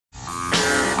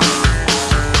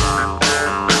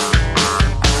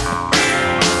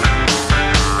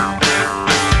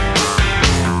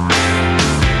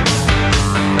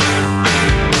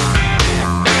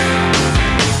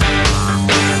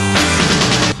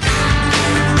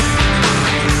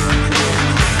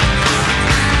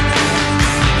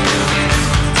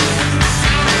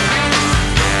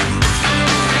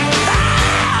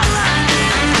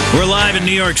We're live in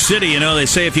New York City. You know, they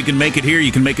say if you can make it here,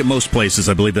 you can make it most places.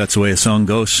 I believe that's the way a song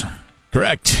goes.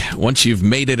 Correct. Once you've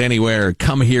made it anywhere,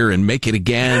 come here and make it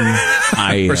again.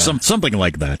 Or something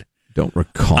like that. Don't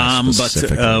recall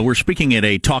specifically. But we're speaking at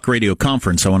a talk radio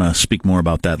conference. I want to speak more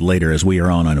about that later as we are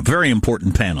on a very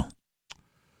important panel.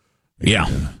 Yeah.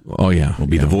 Yeah. We'll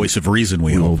be the voice of reason,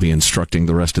 we hope. We'll be instructing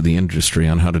the rest of the industry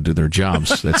on how to do their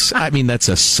jobs. That's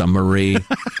a summary.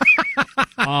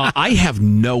 I have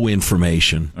no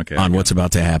information on what's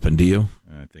about to happen. Do you?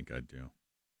 I think I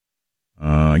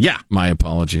do. Yeah. My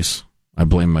apologies. I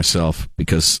blame myself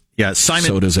because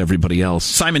so does everybody else.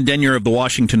 Simon Denyer of the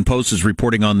Washington Post is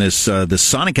reporting on this the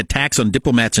sonic attacks on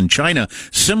diplomats in China,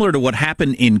 similar to what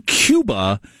happened in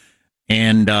Cuba.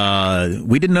 And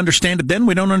we didn't understand it then.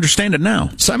 We don't understand it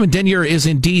now. Simon Denyer is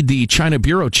indeed the China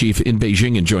bureau chief in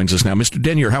Beijing and joins us now. Mr.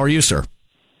 Denyer, how are you, sir?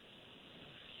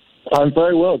 I'm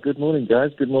very well. Good morning,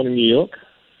 guys. Good morning, New York.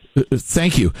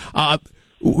 Thank you.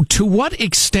 To what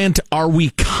extent are we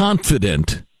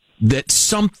confident that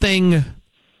something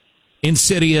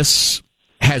insidious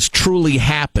has truly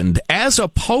happened, as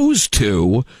opposed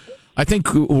to, I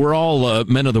think we're all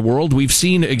men of the world. We've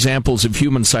seen examples of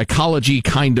human psychology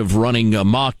kind of running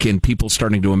amok and people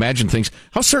starting to imagine things.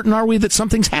 How certain are we that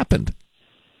something's happened?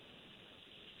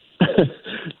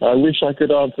 I wish I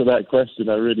could answer that question.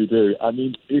 I really do. I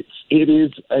mean, it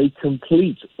is a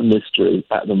complete mystery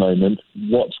at the moment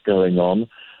what's going on.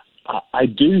 I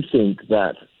do think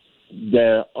that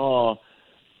there are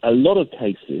a lot of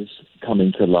cases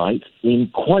coming to light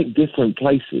in quite different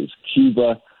places.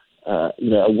 Cuba, a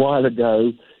while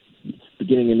ago,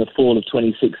 beginning in the fall of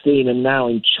 2016, and now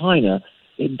in China,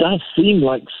 it does seem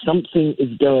like something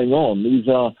is going on. These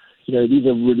are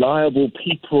reliable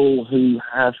people who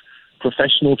have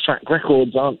professional track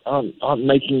records, aren't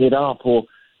making it up or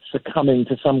succumbing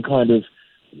to some kind of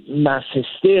mass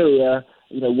hysteria.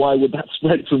 Why would that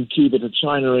spread from Cuba to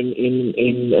China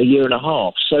in a year and a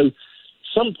half? So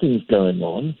something's going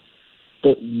on,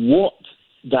 but what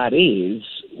that is,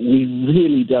 we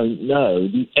really don't know.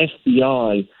 The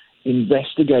FBI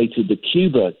investigated the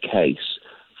Cuba case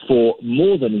for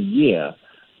more than a year,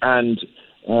 and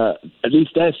at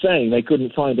least they're saying they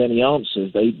couldn't find any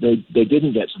answers. They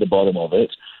didn't get to the bottom of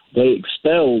it. They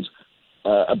expelled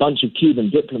a bunch of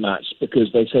Cuban diplomats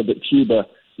because they said that Cuba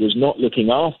was not looking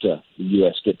after the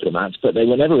U.S. diplomats, but they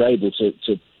were never able to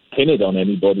pin it on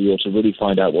anybody or to really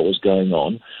find out what was going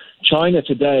on. China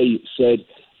today said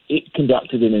it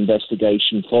conducted an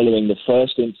investigation following the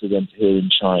first incident here in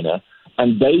China,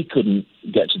 and they couldn't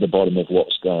get to the bottom of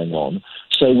what's going on.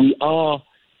 So we are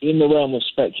in the realm of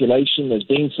speculation. There's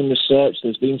been some research,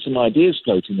 there's been some ideas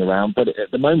floating around, but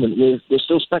at the moment we're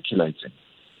still speculating.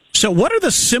 So what are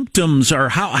the symptoms, or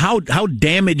how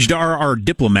damaged are our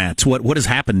diplomats? What has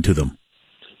happened to them?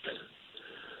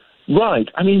 Right.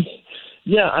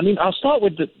 I'll start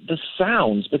with the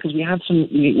sounds, because we had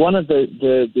one of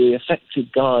the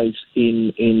affected guys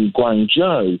in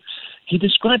Guangzhou, he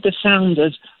described the sound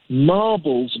as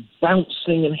marbles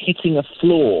bouncing and hitting a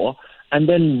floor and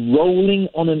then rolling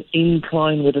on an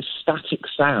incline with a static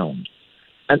sound.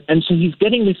 And so he's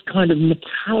getting this kind of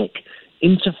metallic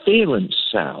interference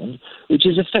sound, which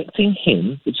is affecting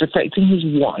him, it's affecting his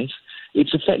wife,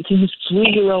 it's affecting his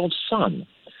 3-year-old son.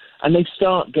 And they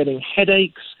start getting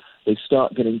headaches, they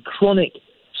start getting chronic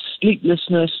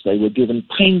sleeplessness, they were given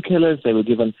painkillers, they were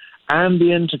given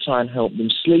Ambien to try and help them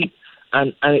sleep,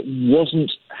 and it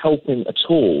wasn't helping at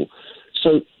all.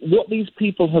 So what these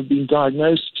people have been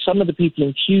diagnosed, some of the people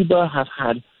in Cuba have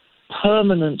had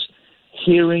permanent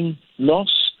hearing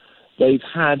loss. They've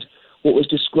had what was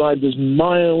described as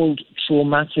mild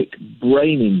traumatic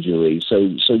brain injury,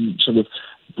 so sort of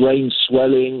brain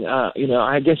swelling.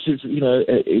 I guess if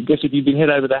you've been hit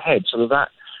over the head, sort of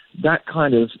that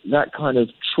kind of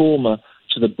trauma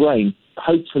to the brain.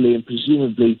 Hopefully and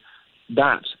presumably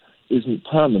that isn't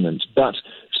permanent, but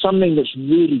something that's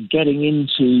really getting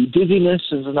into dizziness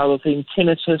is another thing,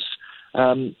 tinnitus,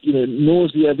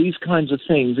 nausea, these kinds of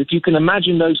things. If you can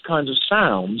imagine those kinds of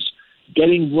sounds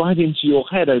getting right into your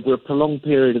head over a prolonged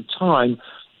period of time,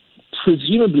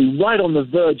 presumably right on the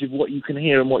verge of what you can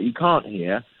hear and what you can't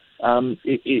hear,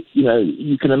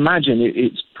 you can imagine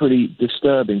it's pretty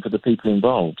disturbing for the people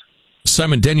involved.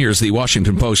 Simon Denyer is the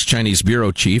Washington Post Chinese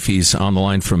bureau chief. He's on the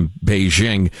line from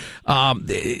Beijing.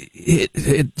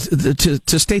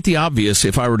 To state the obvious,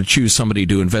 if I were to choose somebody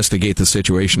to investigate the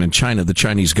situation in China, the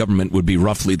Chinese government would be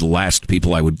roughly the last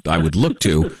people I would look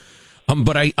to.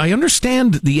 But I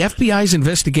understand the FBI's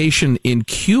investigation in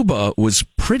Cuba was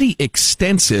pretty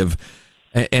extensive.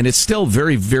 And it's still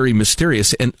very, very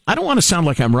mysterious. And I don't want to sound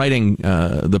like I'm writing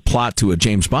the plot to a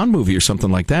James Bond movie or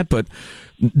something like that, but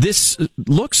this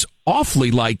looks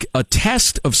awfully like a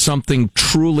test of something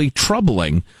truly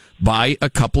troubling by a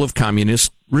couple of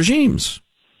communist regimes.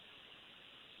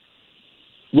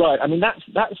 Right. I mean,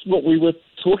 that's what we were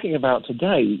talking about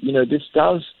today. You know, this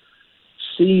does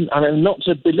seem, I mean, not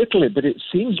to belittle it, but it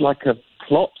seems like a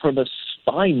plot from a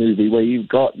spy movie where you've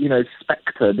got, you know,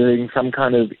 Spectre doing some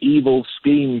kind of evil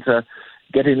scheme to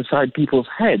get inside people's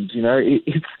heads. You know,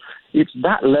 it's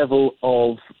that level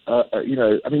of, you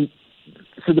know, I mean,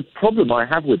 so the problem I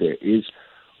have with it is,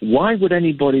 why would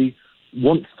anybody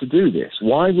want to do this?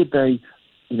 Why would they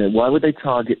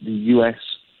target the US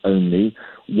only?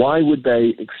 Why would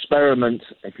they experiment,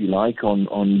 if you like, on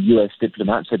US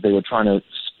diplomats if they were trying to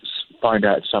find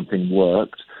out if something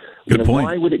worked? Good point.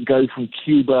 Why would it go from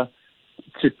Cuba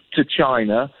to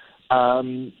China?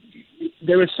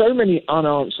 There are so many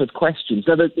unanswered questions.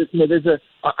 Now,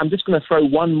 I'm just going to throw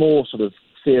one more sort of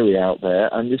theory out there,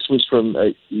 and this was from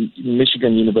a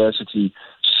Michigan University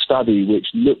study which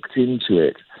looked into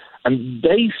it, and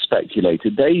they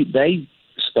speculated that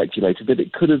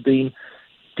it could have been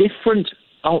different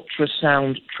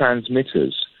ultrasound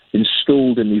transmitters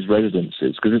installed in these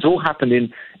residences, because it's all happened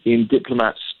in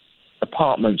diplomats'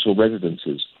 apartments or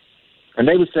residences. And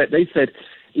they said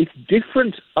if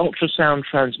different ultrasound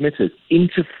transmitters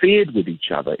interfered with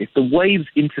each other, if the waves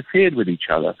interfered with each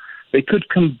other, they could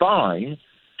combine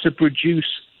to produce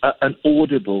an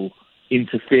audible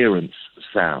interference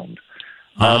sound.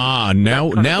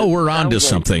 Now we're on to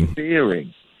something.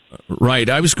 Interfering. Right.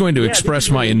 I was going to express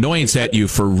my annoyance at you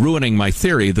for ruining my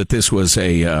theory that this was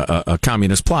a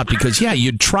communist plot, because,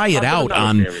 you'd try it out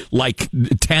on, like,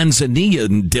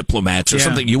 Tanzanian diplomats or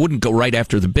something. You wouldn't go right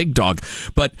after the big dog.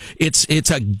 But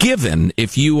it's a given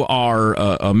if you are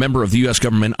a member of the U.S.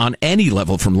 government on any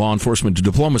level, from law enforcement to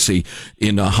diplomacy,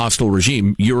 in a hostile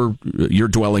regime, your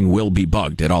dwelling will be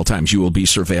bugged at all times. You will be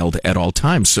surveilled at all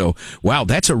times. So, wow,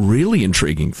 that's a really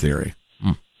intriguing theory.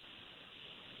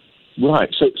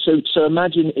 Right. So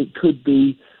imagine it could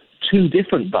be two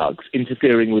different bugs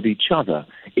interfering with each other.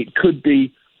 It could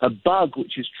be a bug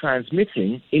which is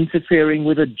transmitting interfering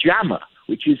with a jammer,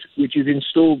 which is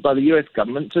installed by the U.S.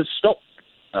 government to stop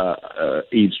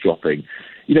eavesdropping.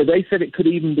 You know, they said it could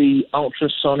even be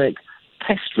ultrasonic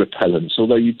pest repellents,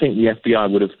 although you'd think the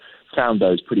FBI would have found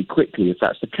those pretty quickly if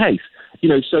that's the case. You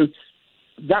know, so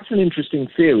that's an interesting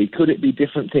theory. Could it be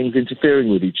different things interfering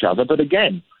with each other? But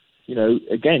again,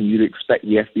 you'd expect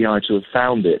the FBI to have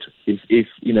found it. If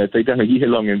they'd done a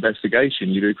year-long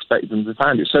investigation, you'd expect them to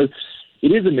find it. So it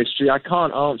is a mystery. I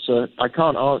can't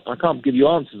give you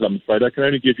answers, I'm afraid. I can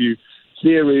only give you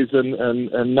theories,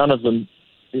 and none of them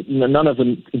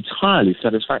entirely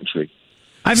satisfactory.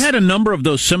 I've had a number of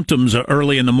those symptoms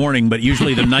early in the morning, but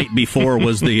usually the night before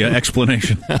was the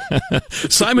explanation.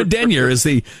 Simon Denyer is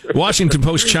the Washington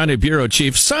Post China bureau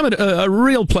chief. Simon, a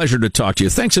real pleasure to talk to you.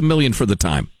 Thanks a million for the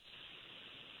time.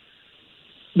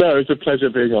 No, it's a pleasure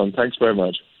being on. Thanks very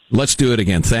much. Let's do it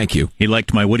again. Thank you. He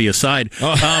liked my witty aside.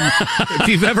 If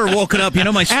you've ever woken up,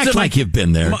 my stomach... Act like you've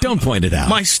been there. Don't point it out.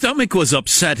 My stomach was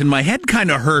upset and my head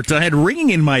kind of hurt. I had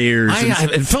ringing in my ears.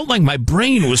 It felt like my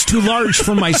brain was too large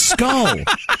for my skull.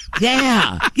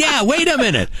 Yeah, wait a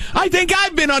minute. I think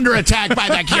I've been under attack by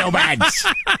the Cubans.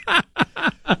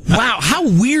 Wow, how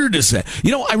weird is that?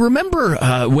 I remember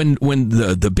when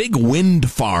the big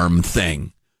wind farm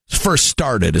thing first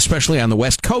started, especially on the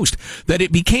West Coast, that it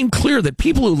became clear that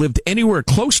people who lived anywhere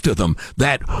close to them,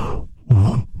 that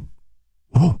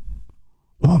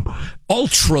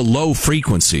ultra low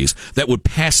frequencies that would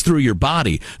pass through your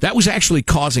body, that was actually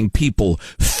causing people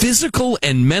physical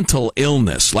and mental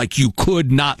illness, like you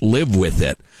could not live with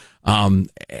it.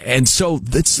 And so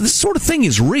this sort of thing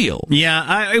is real. Yeah,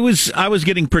 I was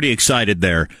getting pretty excited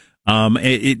there.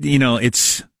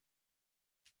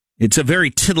 It's a very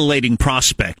titillating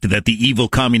prospect that the evil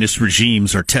communist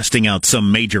regimes are testing out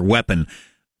some major weapon,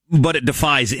 but it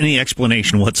defies any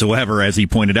explanation whatsoever, as he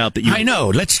pointed out. I know.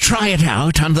 Let's try it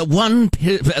out on the one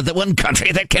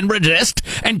country that can resist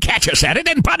and catch us at it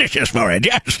and punish us for it.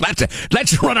 Yes,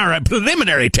 let's run our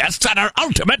preliminary tests on our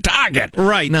ultimate target.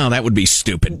 Right. No, that would be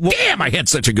stupid. Well, damn, I had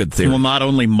such a good theory. Well, not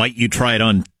only might you try it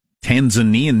on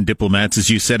Tanzanian diplomats,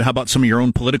 as you said, how about some of your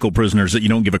own political prisoners that you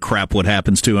don't give a crap what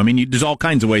happens to? I mean, there's all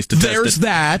kinds of ways to test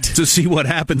it, to see what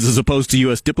happens as opposed to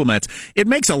U.S. diplomats. It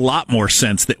makes a lot more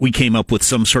sense that we came up with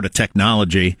some sort of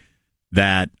technology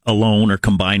that alone or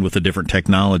combined with a different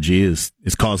technology is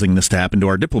causing this to happen to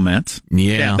our diplomats.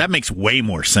 Yeah. That makes way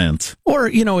more sense. Or,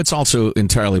 it's also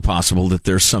entirely possible that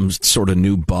there's some sort of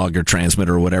new bug or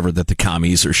transmitter or whatever that the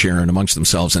commies are sharing amongst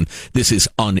themselves, and this is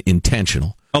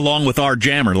unintentional. Along with our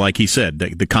jammer, like he said,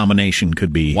 the combination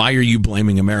could be... Why are you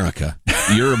blaming America?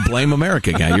 You're a blame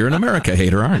America guy. You're an America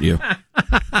hater, aren't you?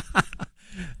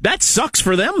 That sucks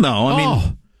for them, though. I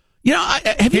mean,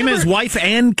 have him, his wife,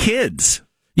 and kids.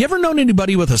 You ever known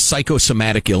anybody with a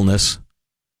psychosomatic illness?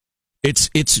 It's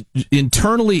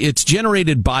internally, it's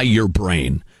generated by your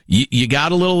brain. You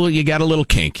got a little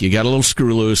kink, you got a little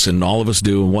screw loose, and all of us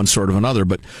do in one sort of another,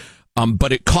 but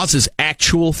it causes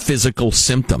actual physical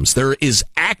symptoms. There is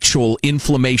actual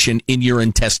inflammation in your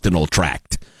intestinal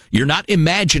tract. You're not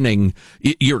imagining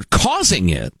you're causing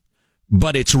it,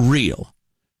 but it's real.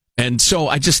 And so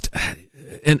I just,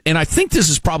 and I think this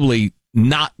is probably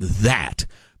not that,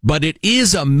 but it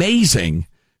is amazing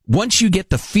once you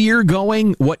get the fear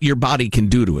going, what your body can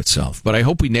do to itself. But I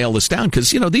hope we nail this down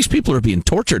because, these people are being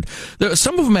tortured.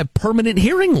 Some of them have permanent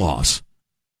hearing loss.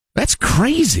 That's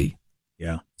crazy.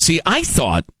 Yeah. See, I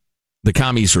thought the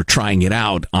commies were trying it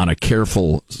out on a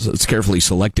carefully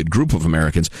selected group of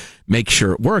Americans, make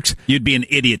sure it works. You'd be an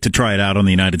idiot to try it out on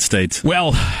the United States.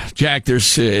 Well, Jack,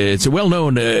 it's a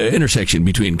well-known intersection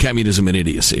between communism and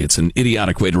idiocy. It's an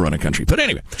idiotic way to run a country. But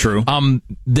anyway, true.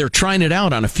 They're trying it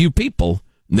out on a few people,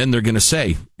 and then they're going to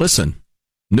say, listen,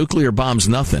 nuclear bomb's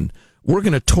nothing. We're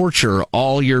going to torture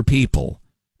all your people.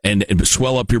 And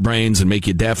swell up your brains and make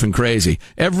you deaf and crazy.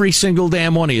 Every single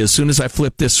damn one of you, as soon as I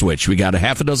flip this switch. We got a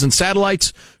half a dozen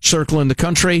satellites circling the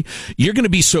country. You're going to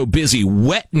be so busy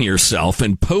wetting yourself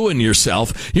and pooing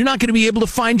yourself, you're not going to be able to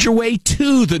find your way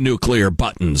to the nuclear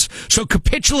buttons. So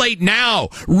capitulate now,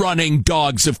 running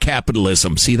dogs of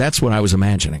capitalism. See, that's what I was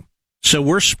imagining. So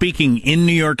we're speaking in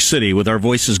New York City with our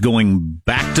voices going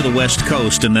back to the West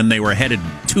Coast, and then they were headed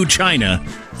to China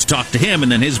to talk to him,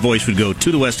 and then his voice would go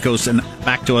to the West Coast and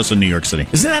back to us in New York City.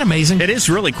 Isn't that amazing? It is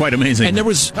really quite amazing. And there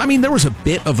was a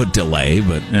bit of a delay,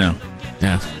 but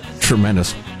yeah,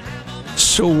 tremendous.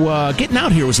 So getting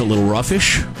out here was a little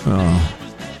roughish,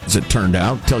 as it turned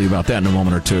out. I'll tell you about that in a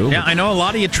moment or two. Yeah, I know a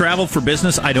lot of you travel for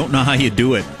business. I don't know how you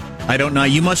do it. I don't know.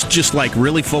 You must just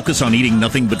really focus on eating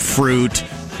nothing but fruit,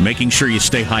 making sure you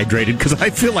stay hydrated, because I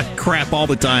feel like crap all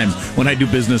the time when I do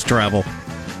business travel.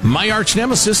 My arch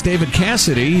nemesis, David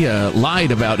Cassidy,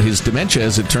 lied about his dementia,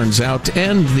 as it turns out,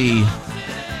 and the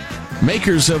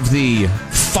makers of the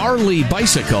Farley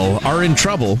bicycle are in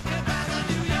trouble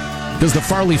because the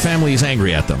Farley family is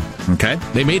angry at them. Okay.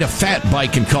 They made a fat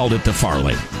bike and called it the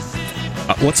Farley.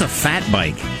 What's a fat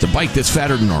bike? It's a bike that's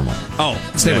fatter than normal. Oh,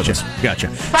 stay with us.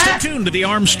 Gotcha. Stay tuned to the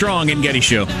Armstrong and Getty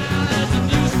Show.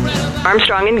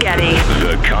 Armstrong and Getty.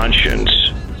 The conscience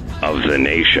of the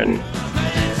nation.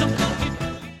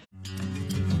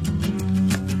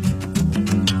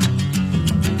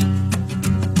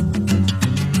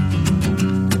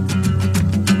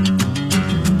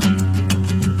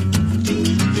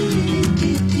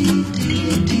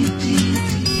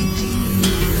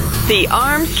 The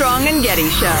Armstrong and Getty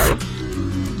Show.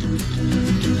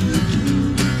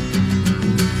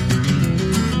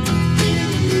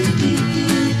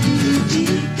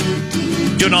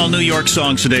 Doing all New York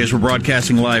songs today as we're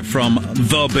broadcasting live from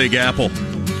the Big Apple.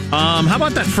 How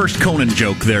about that first Conan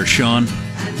joke there, Sean?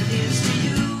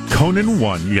 Conan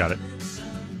 1, you got it.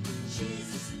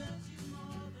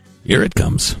 Here it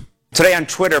comes. Today on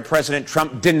Twitter, President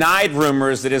Trump denied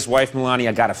rumors that his wife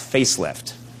Melania got a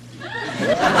facelift. He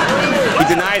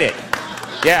denied it.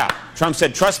 Yeah, Trump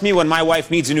said, "Trust me, when my wife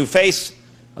needs a new face,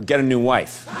 I'll get a new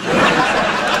wife."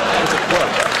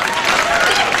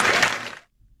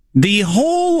 The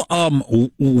whole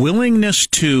willingness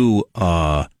to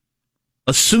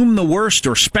assume the worst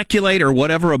or speculate or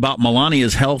whatever about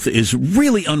Melania's health is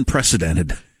really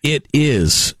unprecedented. It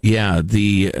is, yeah.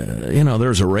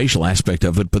 There's a racial aspect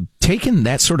of it, but taking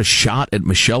that sort of shot at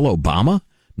Michelle Obama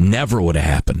never would have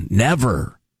happened.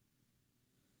 Never.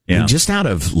 Yeah. I mean, just out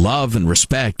of love and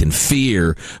respect and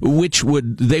fear,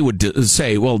 they would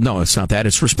say, well, no, it's not that,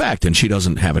 it's respect, and she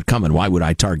doesn't have it coming. Why would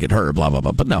I target her? Blah, blah,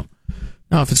 blah. But no,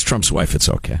 if it's Trump's wife, it's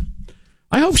okay.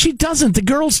 I hope she doesn't. The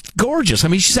girl's gorgeous. I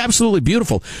mean, she's absolutely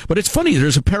beautiful. But it's funny,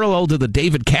 there's a parallel to the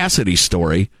David Cassidy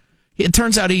story. It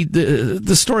turns out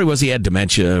the story was he had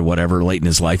dementia, whatever, late in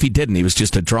his life. He didn't. He was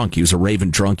just a drunk. He was a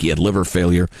raving drunk. He had liver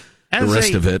failure.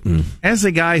 As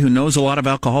a guy who knows a lot of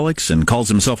alcoholics and calls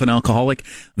himself an alcoholic,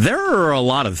 there are a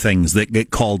lot of things that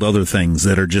get called other things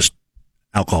that are just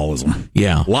alcoholism.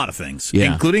 Yeah. A lot of things,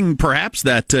 including perhaps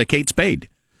that Kate Spade.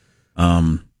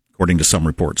 Of according to some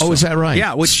reports. Oh, so. Is that right?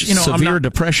 Yeah, which severe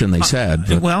depression, they said.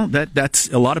 But. Well, that's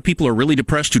a lot of people are really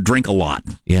depressed who drink a lot.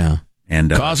 Yeah.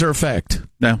 And cause or effect?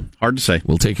 No, hard to say.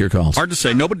 We'll take your calls. Hard to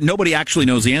say. Nobody actually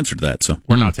knows the answer to that. So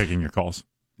we're not taking your calls.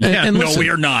 Yeah, and no, listen, we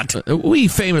are not. We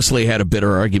famously had a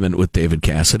bitter argument with David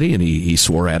Cassidy, and he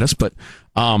swore at us. But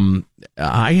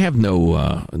I have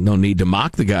no need to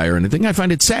mock the guy or anything. I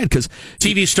find it sad because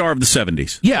TV star of the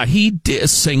 70s. Yeah, he did a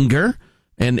singer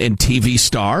and TV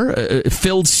star,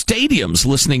 filled stadiums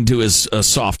listening to his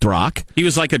soft rock. He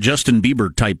was like a Justin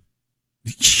Bieber type.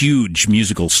 Huge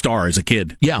musical star as a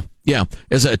kid. Yeah,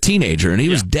 as a teenager, and he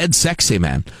was dead sexy,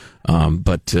 man.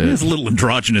 But he was a little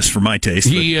androgynous for my taste.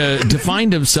 He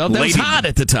defined himself. That was hot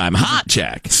at the time. Hot,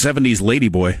 Jack. 70s lady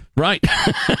boy. Right.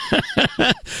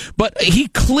 But he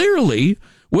clearly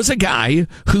was a guy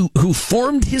who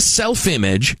formed his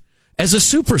self-image as a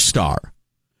superstar.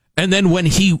 And then when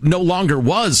he no longer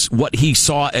was what he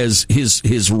saw as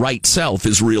his right self,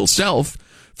 his real self,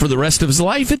 for the rest of his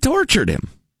life, it tortured him.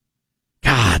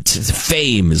 God,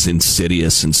 fame is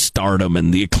insidious, and stardom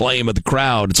and the acclaim of the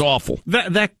crowd. It's awful.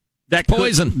 That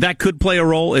poison. That could play a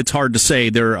role. It's hard to say.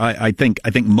 I think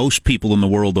most people in the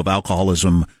world of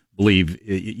alcoholism believe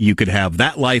you could have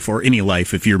that life or any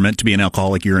life. If you're meant to be an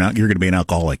alcoholic, you're going to be an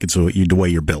alcoholic. It's the way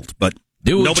you're built. But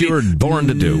do what you were born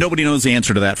to do. Nobody knows the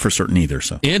answer to that for certain either.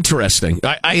 So interesting.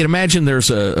 I imagine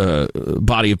there's a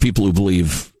body of people who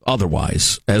believe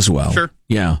otherwise as well. Sure.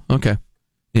 Yeah. Okay.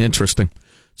 Interesting.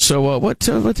 So I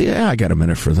got a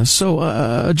minute for this.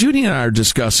 So Judy and I are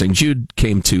discussing. Jude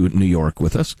came to New York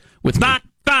with us. And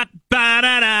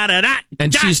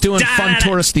she's doing fun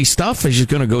touristy stuff. She's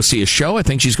going to go see a show. I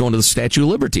think she's going to the Statue of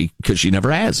Liberty because she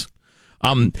never has.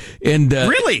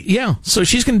 Really? Yeah. So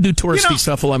she's going to do touristy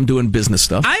stuff while I'm doing business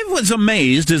stuff. I was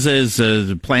amazed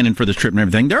as planning for this trip and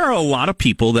everything. There are a lot of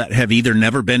people that have either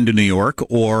never been to New York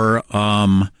or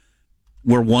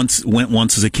went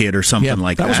once as a kid or something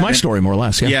like that. That was my story, more or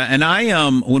less. Yeah, and I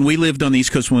when we lived on the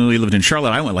East Coast, when we lived in Charlotte,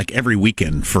 I went like every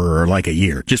weekend for like a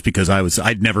year, just because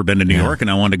I'd never been to New York and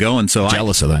I wanted to go, and so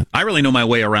jealous of that. I really know my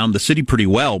way around the city pretty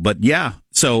well, but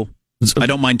so I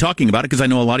don't mind talking about it because I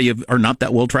know a lot of you are not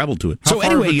that well traveled to it. How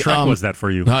far of a trek was that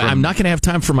for you? I'm not going to have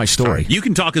time for my story. You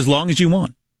can talk as long as you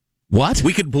want. What?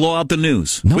 We could blow out the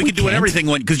news. No, we could do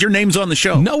everything because your name's on the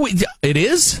show. No, it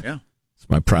is? Yeah.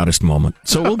 My proudest moment.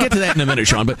 So we'll get to that in a minute,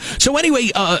 Sean. But so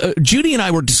anyway, Judy and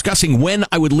I were discussing when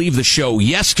I would leave the show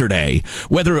yesterday,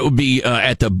 whether it would be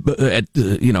half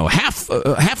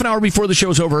an hour before the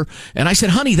show's over. And I said,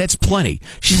 "Honey, that's plenty."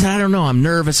 She said, "I don't know. I'm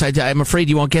nervous. I'm afraid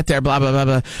you won't get there." Blah blah blah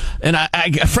blah. And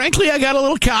I frankly, I got a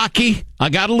little cocky. I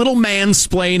got a little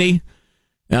mansplaining.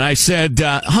 And I said,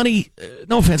 honey,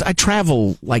 no offense, I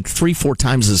travel like 3-4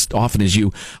 times as often as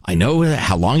you. I know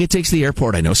how long it takes to the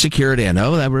airport. I know security. I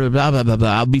know that blah, blah, blah, blah.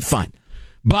 I'll be fine.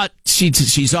 But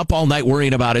she's up all night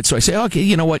worrying about it. So I say, okay,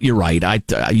 you know what? You're right.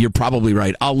 You're probably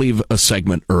right. I'll leave a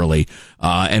segment early,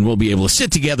 and we'll be able to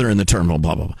sit together in the terminal,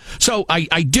 blah, blah, blah. So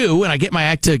I do, and I get my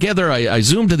act together. I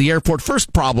zoom to the airport.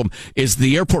 First problem is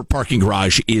the airport parking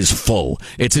garage is full.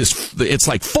 It's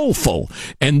like full.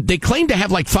 And they claim to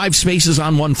have like 5 spaces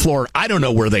on one floor. I don't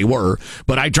know where they were,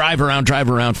 but I drive around.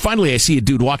 Finally, I see a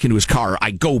dude walk into his car. I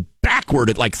go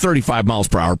backward at like 35 miles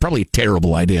per hour. Probably a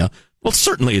terrible idea. Well,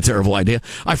 certainly a terrible idea.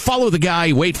 I follow the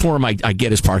guy, wait for him, I get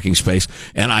his parking space,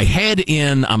 and I head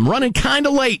in. I'm running kind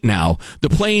of late now. The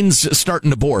plane's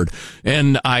starting to board,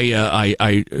 and I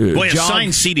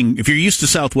assigned seating. If you're used to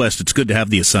Southwest, it's good to have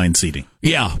the assigned seating.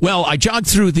 Yeah, well, I jog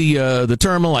through the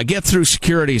terminal. I get through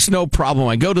security. It's no problem.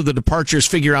 I go to the departures,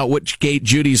 figure out which gate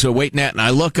Judy's waiting at, and I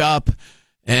look up,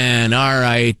 and all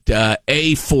right,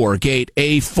 A4, gate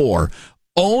A4.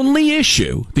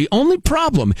 The only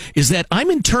problem is that I'm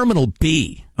in Terminal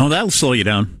B. Oh, that'll slow you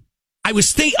down.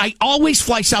 I always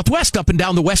fly Southwest up and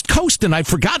down the West Coast, and I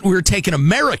forgot we were taking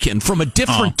American from a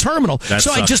different terminal. So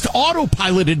sucks. I just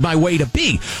autopiloted my way to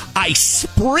B. I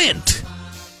sprint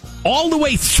all the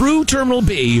way through Terminal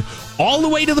B, all the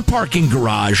way to the parking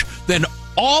garage, then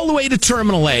all the way to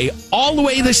Terminal A, all the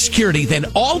way to the security, then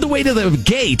all the way to the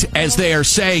gate as they are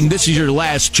saying, "This is your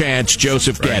last chance,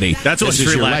 Joseph Getty." That's what's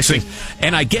relaxing.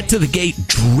 And I get to the gate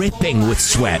dripping with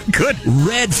sweat. Good.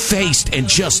 Red-faced and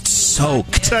just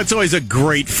soaked. That's always a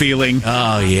great feeling.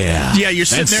 Oh, yeah. Yeah, you're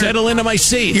sitting there. Settle into my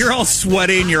seat. You're all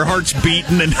sweating, your heart's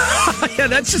beating, and yeah,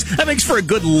 that makes for a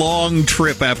good long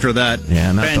trip after that.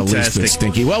 Yeah, not Fantastic. the least bit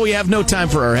stinky. Well, we have no time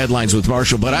for our headlines with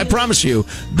Marshall, but I promise you,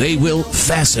 they will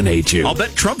fascinate you. I'll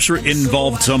bet Trump's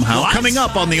involved somehow. What? Coming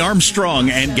up on the Armstrong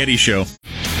and Getty Show.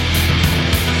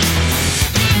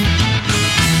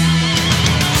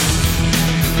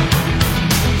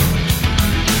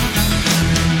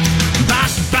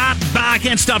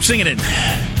 can't stop singing it.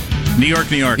 New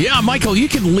York, New York. Yeah, Michael, you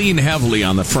can lean heavily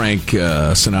on the Frank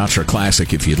Sinatra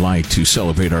classic if you'd like to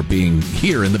celebrate our being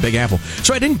here in the Big Apple.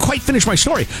 So I didn't quite finish my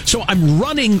story. So I'm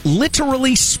running,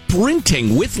 literally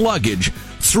sprinting with luggage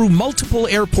through multiple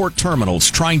airport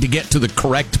terminals trying to get to the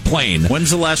correct plane.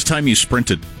 When's the last time you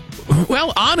sprinted?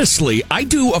 Well, honestly, I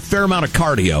do a fair amount of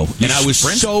cardio, and I was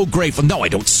so grateful. No, I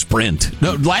don't sprint.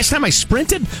 No, last time I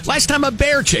sprinted, last time a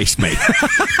bear chased me.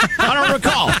 I don't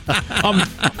recall.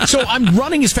 So I'm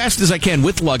running as fast as I can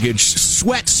with luggage,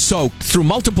 sweat-soaked through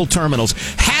multiple terminals,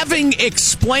 having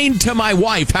explained to my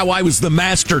wife how I was the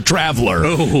master traveler.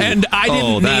 And I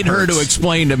didn't need her to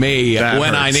explain to me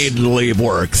when I needed to leave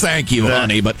work. Thank you,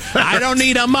 honey, but I don't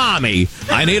need a mommy.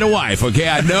 I need a wife, okay?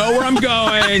 I know where I'm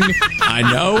going.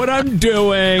 I know what I'm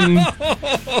doing.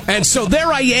 And so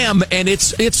there I am, and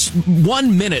it's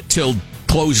 1 minute till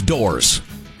closed doors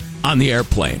on the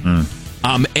airplane.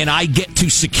 And I get to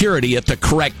security at the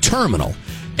correct terminal.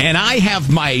 And I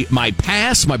have my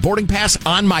pass, my boarding pass,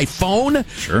 on my phone.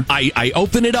 Sure. I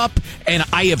open it up, and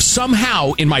I have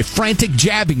somehow, in my frantic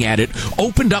jabbing at it,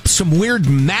 opened up some weird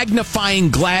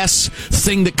magnifying glass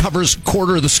thing that covers a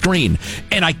quarter of the screen.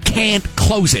 And I can't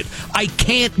close it. I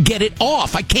can't get it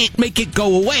off. I can't make it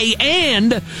go away.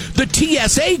 And the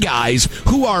TSA guys,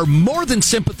 who are more than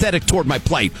sympathetic toward my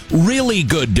plight, really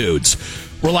good dudes,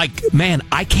 were like, man,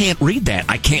 I can't read that.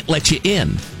 I can't let you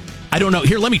in. I don't know.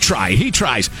 Here, let me try. He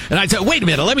tries. And I said, wait a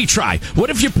minute, let me try. What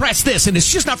if you press this and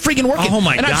it's just not freaking working? Oh,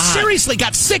 my God. And I've seriously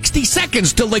got 60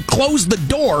 seconds till they close the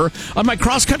door on my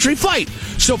cross-country flight.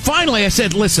 So finally I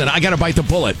said, listen, I got to bite the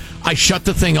bullet. I shut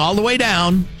the thing all the way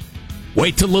down,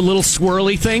 wait till the little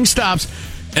swirly thing stops,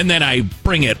 and then I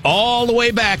bring it all the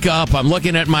way back up. I'm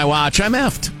looking at my watch. I'm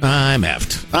effed.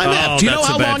 Do you know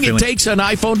how long it takes an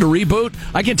iPhone to reboot?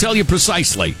 I can tell you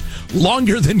precisely.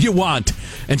 Longer than you want.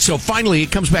 And so finally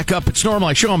it comes back up. It's normal.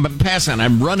 I show him I'm passing.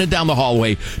 I'm running down the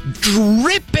hallway,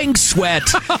 dripping sweat.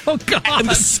 Oh, God. And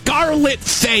the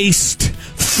scarlet-faced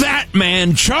fat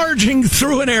man charging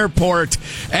through an airport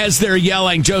as they're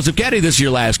yelling, Joseph Getty, this is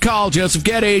your last call. Joseph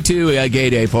Getty to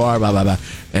gate A4, blah, blah, blah.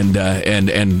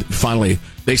 And finally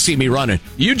they see me running.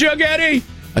 You Joe Getty?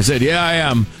 I said, yeah, I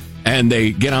am. And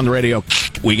they get on the radio.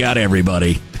 We got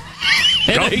everybody.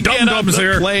 And they get on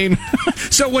the plane.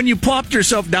 So when you plopped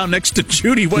yourself down next to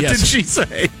Judy, what did she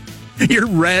say? You're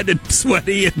red and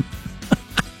sweaty. And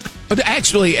but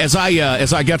actually, as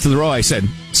I got to the row, I said,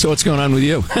 so what's going on with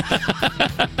you?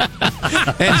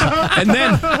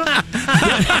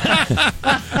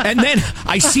 and then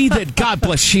I see that, God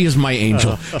bless, she is my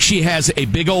angel. She has a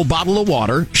big old bottle of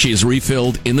water. She is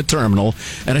refilled in the terminal.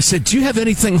 And I said, do you have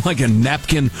anything like a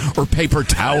napkin or paper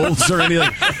towels or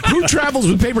anything? Who travels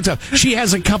with paper towels? She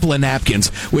has a couple of napkins,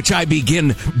 which I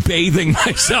begin bathing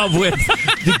myself with,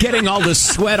 getting all the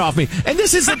sweat off me. And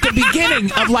this is at the beginning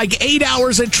of like 8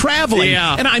 hours of traveling.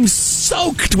 Yeah. And I'm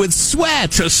soaked with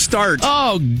sweat. To start.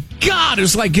 Oh, God. It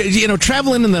was like,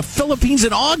 traveling in the Philippines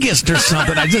in August or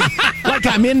something. I just like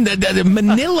I'm in the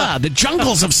Manila, the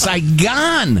jungles of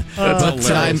Saigon.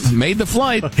 But I made the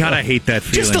flight. God, I hate that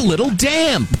feeling. Just a little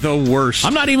damp. The worst.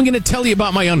 I'm not even going to tell you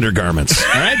about my undergarments.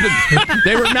 All right?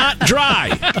 They were not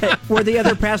dry. Were the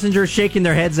other passengers shaking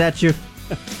their heads at you?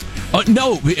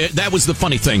 No, that was the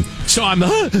funny thing. So I'm,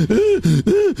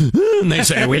 and they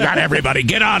say, we got everybody.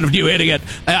 Get on, you idiot.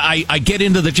 I get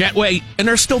into the jetway, and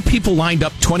there's still people lined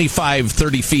up 25,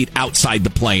 30 feet outside the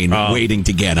plane waiting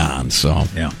to get on. So,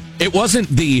 yeah. It wasn't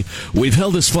we've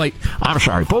held this flight. I'm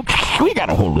sorry, folks. We got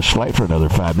to hold this flight for another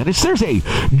 5 minutes. There's a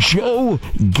Joe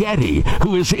Getty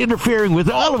who is interfering with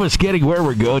all of us getting where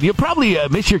we're going. You'll probably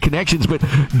miss your connections, but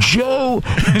Joe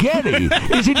Getty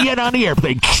isn't yet on the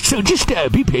airplane. So just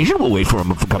be patient. We'll wait for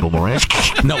him for a couple more minutes.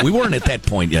 No, we weren't at that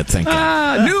point yet, thank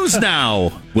God. News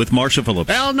now with Marsha Phillips.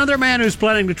 Well, another man who's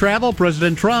planning to travel,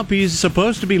 President Trump. He's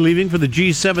supposed to be leaving for the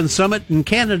G7 summit in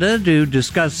Canada to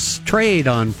discuss trade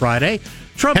on Friday.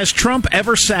 Has Trump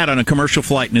ever sat on a commercial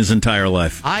flight in his entire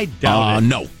life? I doubt it.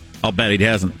 No. I'll bet he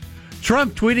hasn't.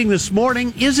 Trump tweeting this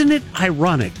morning, isn't it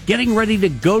ironic? Getting ready to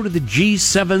go to the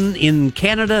G7 in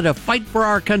Canada to fight for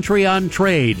our country on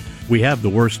trade. We have the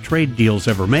worst trade deals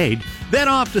ever made. Then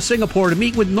off to Singapore to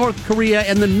meet with North Korea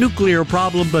and the nuclear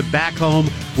problem. But back home,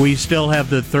 we still have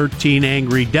the 13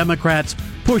 angry Democrats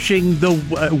pushing the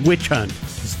witch hunt.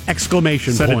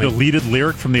 Exclamation point. Is that point. a deleted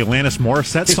lyric from the Alanis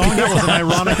Morissette song? That wasn't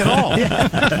ironic at all.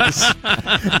 Yes.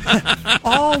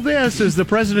 All this as the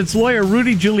president's lawyer,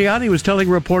 Rudy Giuliani, was telling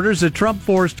reporters that Trump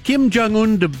forced Kim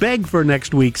Jong-un to beg for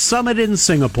next week's summit in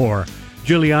Singapore.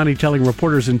 Giuliani telling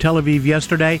reporters in Tel Aviv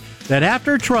yesterday that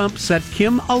after Trump sent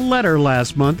Kim a letter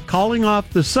last month calling off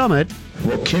the summit,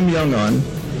 well, Kim Jong-un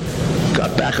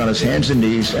got back on his hands and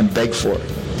knees and begged for it,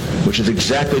 which is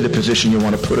exactly the position you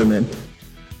want to put him in.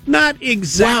 Not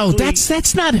exactly. Wow,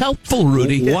 that's not helpful,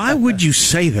 Rudy. Why would you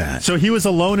say that? So he was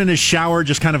alone in his shower,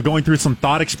 just kind of going through some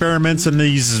thought experiments, and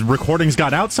these recordings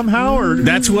got out somehow? Or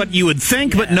That's what you would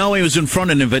think, but no, he was in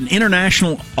front of an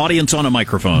international audience on a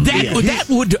microphone.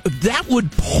 That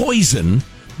would poison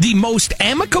the most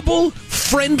amicable,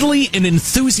 friendly, and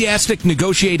enthusiastic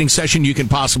negotiating session you can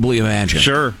possibly imagine.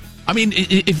 Sure. I mean,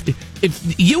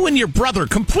 if you and your brother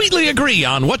completely agree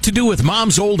on what to do with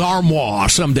Mom's old armoire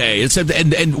someday,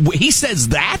 and he says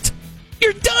that,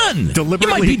 you're done.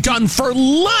 Deliberately. You might be done for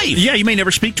life. Yeah, you may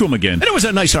never speak to him again. And it was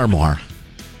a nice armoire.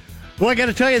 Well, I got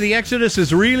to tell you, the exodus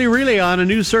is really, really on. A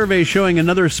new survey showing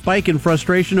another spike in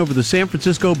frustration over the San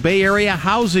Francisco Bay Area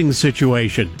housing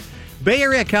situation. Bay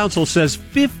Area Council says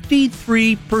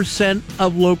 53%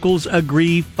 of locals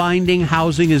agree finding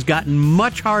housing has gotten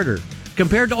much harder,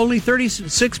 compared to only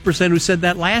 36% who said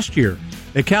that last year.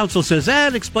 The council says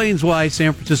that explains why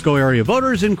San Francisco area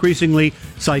voters increasingly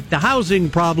cite the housing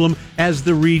problem as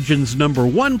the region's number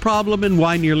one problem, and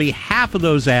why nearly half of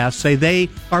those asked say they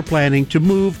are planning to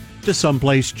move to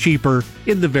someplace cheaper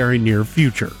in the very near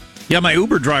future. Yeah, my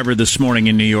Uber driver this morning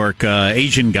in New York,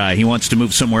 Asian guy, he wants to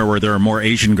move somewhere where there are more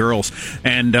Asian girls.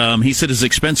 And he said it's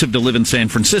expensive to live in San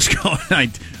Francisco.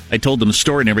 I told him the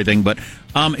story and everything. But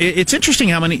it's interesting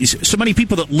how so many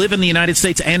people that live in the United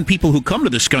States and people who come to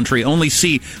this country only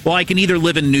see, well, I can either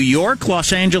live in New York,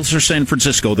 Los Angeles, or San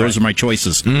Francisco. Those are my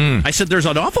choices. I said there's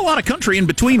an awful lot of country in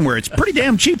between where it's pretty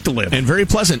damn cheap to live. And very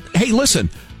pleasant. Hey, listen,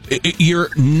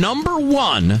 your number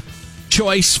one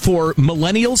choice for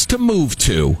millennials to move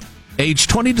to, age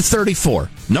 20 to 34,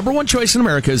 number one choice in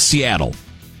America is Seattle.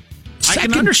 I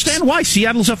can understand why.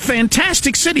 Seattle's a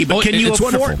fantastic city, but can you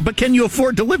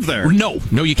afford to live there? No,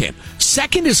 you can't.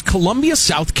 Second is Columbia,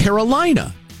 South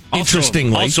Carolina.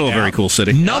 Interestingly, also a very cool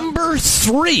city. Number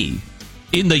 3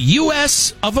 in the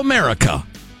U.S. of America,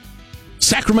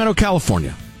 Sacramento,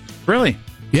 California. Really?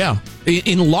 Yeah,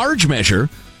 in large measure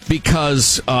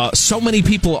because so many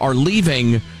people are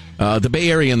leaving the Bay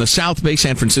Area and the South Bay,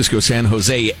 San Francisco, San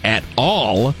Jose at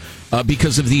all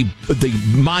because of the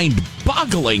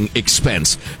mind-boggling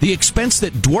expense. The expense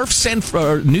that dwarfs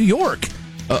New York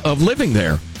of living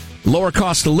there. Lower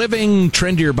cost of living,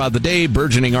 trendier by the day,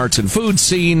 burgeoning arts and food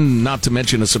scene, not to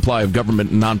mention a supply of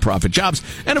government and nonprofit jobs,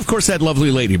 and of course that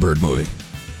lovely Lady Bird movie.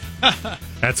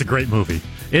 That's a great movie.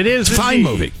 It is a fine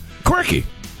movie. Quirky.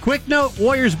 Quick note,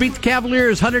 Warriors beat the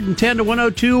Cavaliers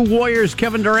 110-102. Warriors,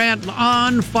 Kevin Durant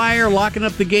on fire, locking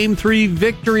up the Game 3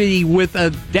 victory with a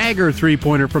dagger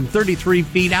three-pointer from 33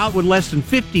 feet out with less than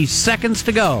 50 seconds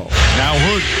to go. Now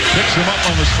Hood picks him up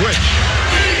on the switch.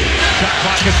 Shot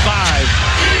clock at 5.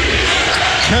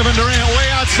 Kevin Durant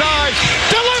way outside.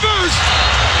 Delivers!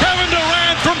 Kevin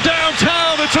Durant from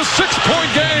downtown. It's a 6-point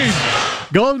game.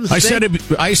 Golden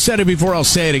State. I said it before. I'll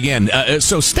say it again.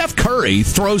 So Steph Curry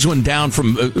throws one down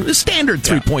from standard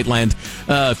three-point land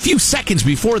a few seconds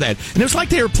before that, and it was like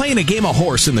they were playing a game of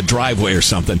horse in the driveway or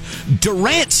something.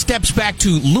 Durant steps back to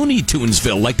Looney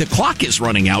Tunesville, like the clock is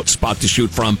running out, spot to shoot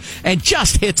from, and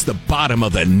just hits the bottom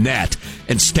of the net.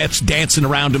 And Steph's dancing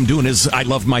around him, doing his "I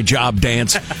love my job"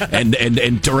 dance,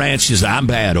 and Durant's just, "I'm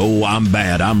bad. Oh, I'm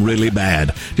bad. I'm really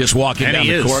bad." Just walking down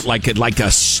the court like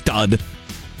a stud.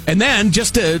 And then,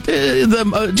 just to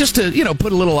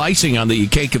put a little icing on the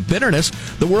cake of bitterness,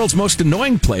 the world's most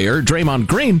annoying player, Draymond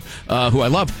Green, who I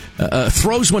love,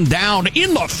 throws one down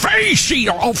in the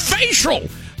facial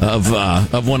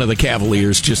of one of the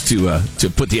Cavaliers, just to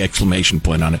put the exclamation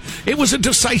point on it. It was a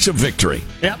decisive victory.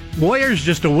 Yep, Warriors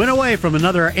just a win away from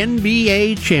another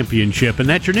NBA championship, and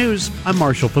that's your news. I'm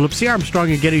Marshall Phillips, the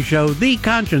Armstrong and Getty Show, the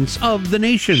conscience of the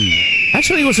nation.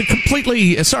 Actually, it was a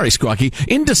completely, Squawky,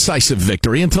 indecisive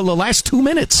victory until the last 2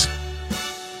 minutes.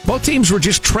 Both teams were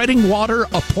just treading water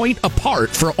a point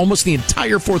apart for almost the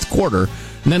entire fourth quarter,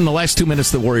 and then in the last 2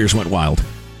 minutes, the Warriors went wild.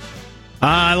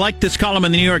 I like this column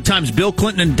in the New York Times. Bill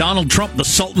Clinton and Donald Trump, the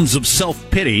sultans of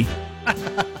self-pity.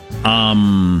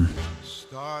 A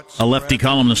lefty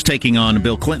columnist taking on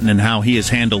Bill Clinton and how he has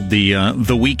handled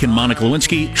the week in Monica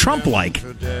Lewinsky, Trump-like.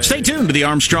 Stay tuned to the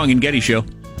Armstrong and Getty Show.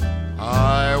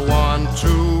 I want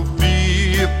to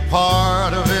be a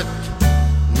part of it,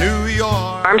 New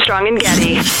York. Armstrong and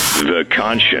Getty. The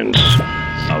conscience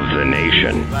of the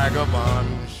nation.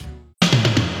 Vagabond.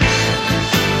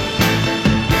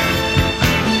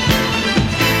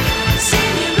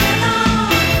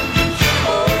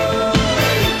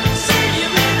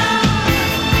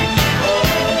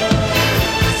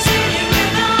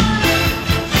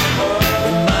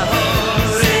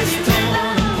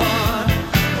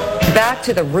 Back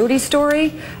to the Rudy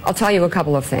story, I'll tell you a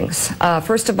couple of things.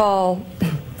 First of all,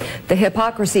 the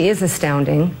hypocrisy is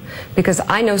astounding because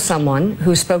I know someone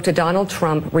who spoke to Donald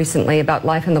Trump recently about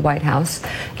life in the White House,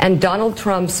 and Donald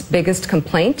Trump's biggest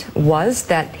complaint was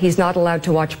that he's not allowed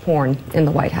to watch porn in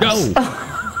the White House.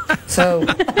 No. So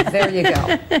there you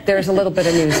go. There's a little bit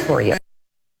of news for you.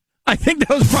 I think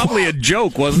that was probably a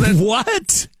joke, wasn't it?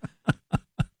 What?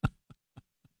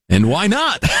 And why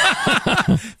not?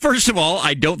 First of all,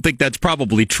 I don't think that's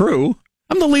probably true.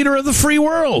 I'm the leader of the free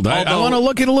world. I want to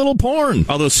look at a little porn.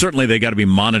 Although certainly they got to be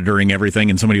monitoring everything,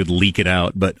 and somebody would leak it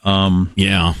out. But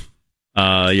yeah,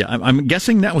 I'm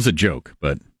guessing that was a joke,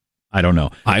 but I don't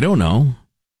know.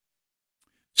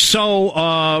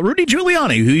 So Rudy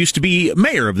Giuliani, who used to be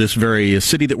mayor of this very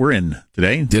city that we're in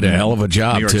today, did a hell of a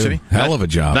job, New York too. City. Hell of a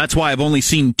job. That's why I've only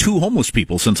seen 2 homeless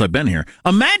people since I've been here.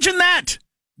 Imagine that.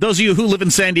 Those of you who live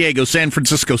in San Diego, San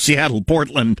Francisco, Seattle,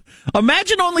 Portland,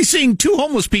 imagine only seeing 2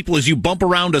 homeless people as you bump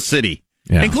around a city,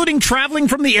 including traveling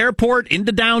from the airport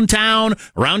into downtown,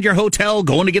 around your hotel,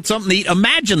 going to get something to eat.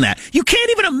 Imagine that. You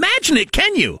can't even imagine it,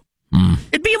 can you?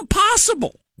 It'd be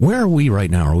impossible. Where are we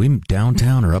right now? Are we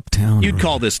downtown or uptown? You'd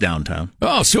call this downtown.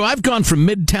 Oh, so I've gone from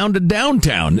midtown to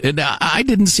downtown, and I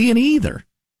didn't see any either.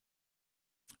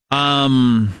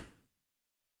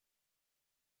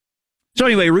 So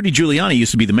anyway, Rudy Giuliani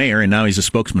used to be the mayor, and now he's a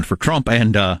spokesman for Trump.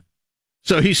 And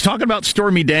so he's talking about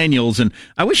Stormy Daniels, and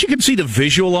I wish you could see the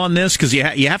visual on this, because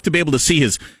you have to be able to see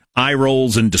his eye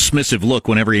rolls and dismissive look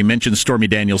whenever he mentions Stormy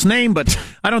Daniels' name, but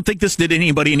I don't think this did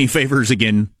anybody any favors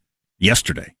again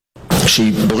yesterday.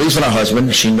 She believes in her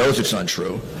husband. She knows it's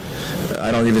untrue. I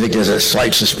don't even think there's a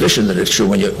slight suspicion that it's true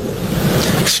when you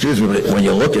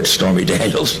look at Stormy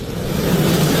Daniels.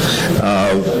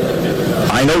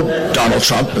 I know Donald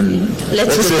Trump, and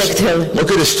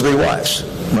look at his 3 wives,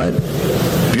 right?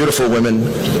 Beautiful women,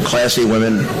 classy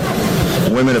women,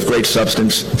 women of great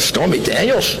substance. Stormy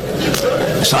Daniels.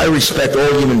 So I respect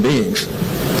all human beings.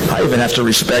 I even have to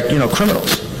respect,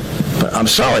 criminals. But I'm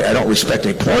sorry, I don't respect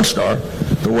a porn star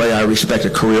the way I respect a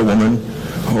career woman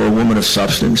or a woman of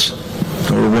substance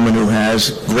or a woman who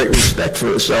has great respect for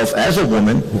herself as a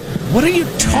woman. What are you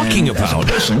talking about?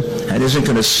 As a person, and isn't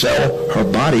going to sell her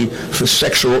body for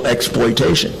sexual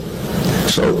exploitation.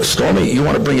 So, Stormy, you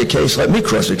want to bring a case? Let me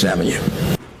cross-examine you.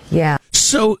 Yeah.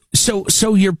 So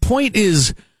your point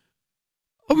is,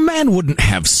 a man wouldn't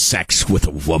have sex with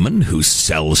a woman who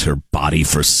sells her body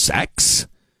for sex?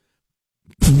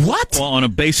 What? Well, on a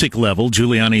basic level,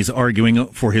 Giuliani's arguing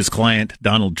for his client,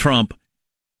 Donald Trump.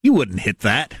 You wouldn't hit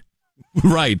that.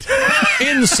 Right.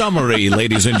 In summary,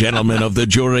 ladies and gentlemen of the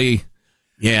jury,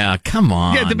 yeah, come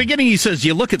on. Yeah, at the beginning he says,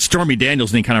 you look at Stormy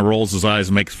Daniels, and he kind of rolls his eyes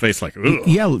and makes a face like, ugh.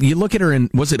 Yeah, you look at her in,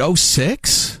 was it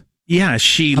 2006? Yeah,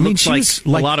 she looks like a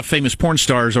lot of famous porn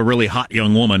stars, a really hot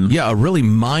young woman. Yeah, a really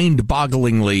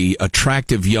mind-bogglingly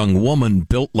attractive young woman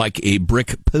built like a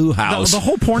brick poo house. The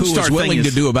whole porn star thing willing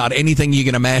to do about anything you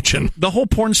can imagine. The whole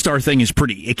porn star thing is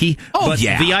pretty icky. Oh, but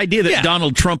the idea that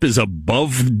Donald Trump is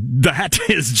above that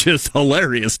is just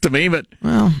hilarious to me. But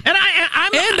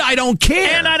I don't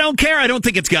care. And I don't care. I don't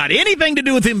think it's got anything to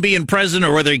do with him being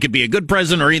president or whether he could be a good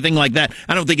president or anything like that.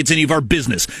 I don't think it's any of our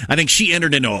business. I think she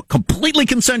entered into a completely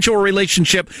consensual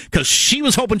relationship because she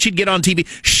was hoping she'd get on TV.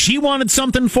 She wanted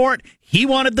something for it. He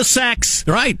wanted the sex.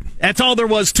 Right. That's all there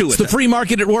was to it. It's the free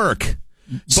market at work.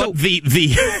 But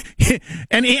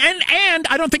and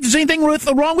I don't think there's anything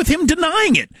wrong with him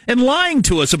denying it and lying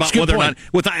to us about whether or not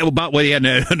about whether he had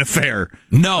an affair.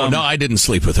 No, I didn't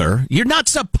sleep with her. You're not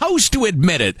supposed to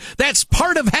admit it. That's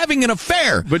part of having an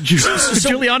affair. But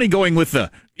Giuliani going with the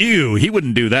ew, he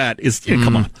wouldn't do that.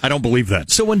 Come on, I don't believe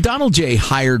that. So when Donald J.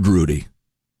 hired Rudy,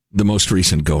 the most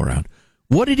recent go around,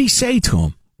 what did he say to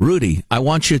him? Rudy, I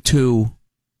want you to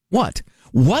what?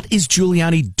 What is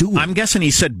Giuliani doing? I'm guessing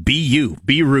he said, be you,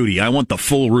 be Rudy. I want the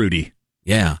full Rudy.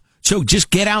 Yeah. So just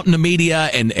get out in the media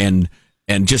and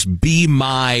just be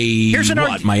my,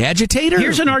 my agitator?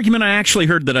 Here's an argument I actually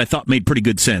heard that I thought made pretty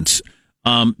good sense.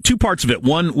 2 parts of it.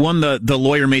 One, the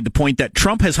lawyer made the point that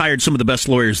Trump has hired some of the best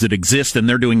lawyers that exist, and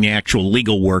they're doing the actual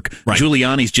legal work. Right.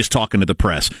 Giuliani's just talking to the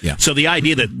press. Yeah. So the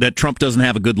idea that Trump doesn't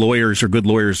have good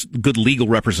legal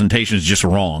representation is just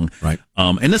wrong. Right.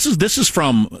 And this is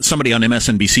from somebody on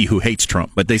MSNBC who hates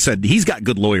Trump, but they said he's got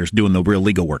good lawyers doing the real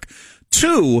legal work.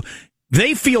 2,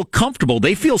 they feel comfortable.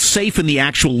 They feel safe in the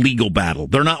actual legal battle.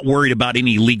 They're not worried about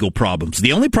any legal problems.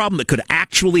 The only problem that could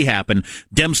actually happen,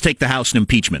 Dems take the House in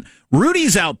impeachment.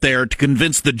 Rudy's out there to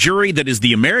convince the jury that is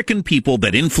the American people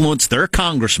that influence their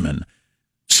congressman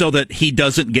so that he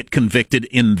doesn't get convicted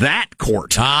in that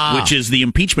court, which is the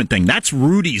impeachment thing. That's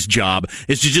Rudy's job,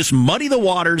 is to just muddy the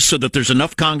waters so that there's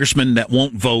enough congressmen that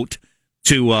won't vote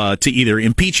to either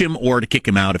impeach him or to kick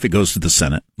him out if it goes to the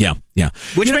Senate. Yeah.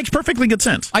 Which makes perfectly good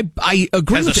sense. I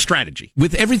agree as with a strategy.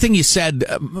 With everything you said.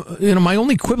 My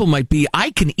only quibble might be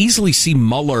I can easily see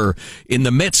Mueller in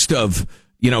the midst of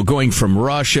going from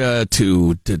Russia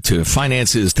to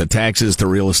finances to taxes to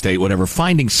real estate, whatever,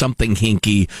 finding something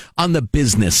hinky on the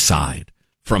business side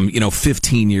from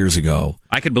 15 years ago.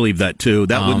 I could believe that too.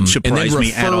 That wouldn't surprise me at all. And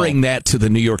then referring that to the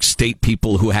New York State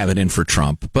people who have it in for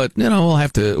Trump. But we'll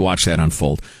have to watch that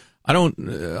unfold. I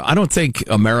don't think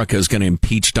America is going to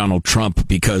impeach Donald Trump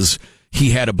because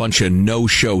he had a bunch of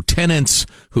no-show tenants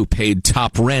who paid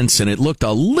top rents, and it looked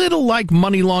a little like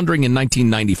money laundering in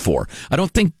 1994. I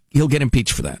don't think he'll get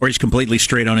impeached for that. Or he's completely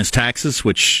straight on his taxes,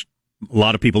 which a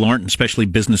lot of people aren't, especially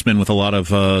businessmen with a lot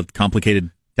of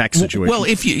complicated tax situations. Well,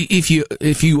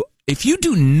 if you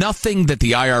do nothing that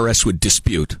the IRS would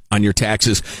dispute on your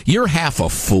taxes, you're half a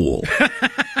fool.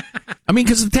 I mean,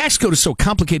 because the tax code is so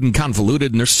complicated and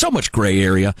convoluted, and there's so much gray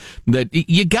area that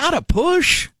you gotta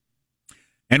push.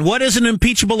 And what is an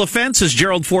impeachable offense? As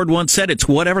Gerald Ford once said, it's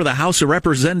whatever the House of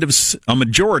Representatives, a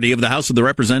majority of the House of the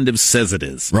Representatives says it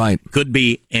is. Right. Could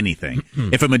be anything.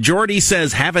 If a majority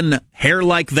says having hair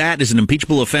like that is an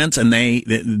impeachable offense and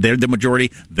they're the majority,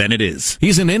 then it is.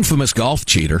 He's an infamous golf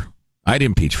cheater. I'd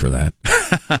impeach for that.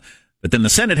 But then the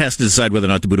Senate has to decide whether or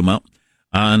not to boot him out.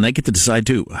 And they get to decide,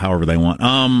 too, however they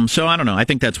want. So I don't know. I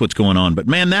think that's what's going on. But,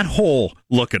 man, that whole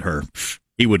look at her,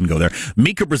 he wouldn't go there.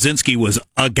 Mika Brzezinski was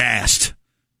aghast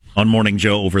on Morning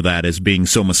Joe over that as being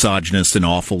so misogynist and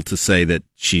awful to say that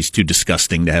she's too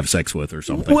disgusting to have sex with or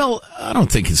something. Well, I don't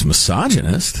think it's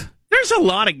misogynist. There's a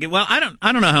lot of I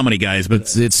don't know how many guys,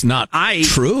 but it's not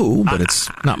true, but it's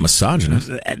not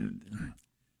misogynist.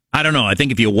 I don't know. I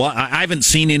think if you I haven't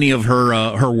seen any of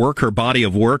her work, her body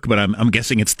of work, but I'm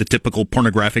guessing it's the typical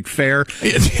pornographic fare.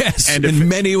 Yes, and in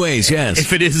many ways, yes.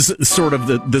 If it is sort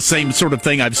of the same sort of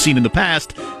thing I've seen in the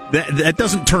past, that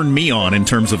doesn't turn me on in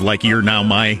terms of like you're now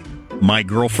my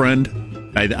girlfriend.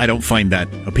 I don't find that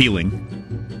appealing.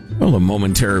 Well, a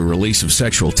momentary release of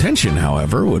sexual tension,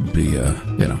 however, would be,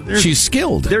 she's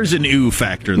skilled. There's an ooh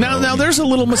factor, though. Now, there's a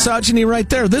little misogyny right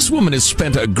there. This woman has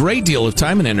spent a great deal of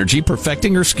time and energy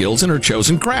perfecting her skills in her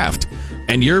chosen craft,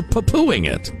 and you're poo-pooing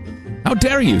it. How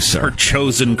dare you, sir? Her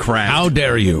chosen craft. How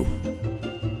dare you?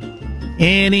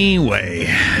 Anyway,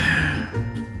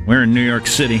 we're in New York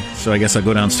City, so I guess I'll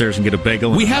go downstairs and get a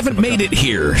bagel. We haven't made it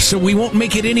here, so we won't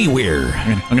make it anywhere.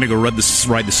 I'm going to go ride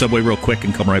the subway real quick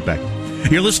and come right back.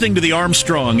 You're listening to the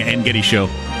Armstrong and Getty Show.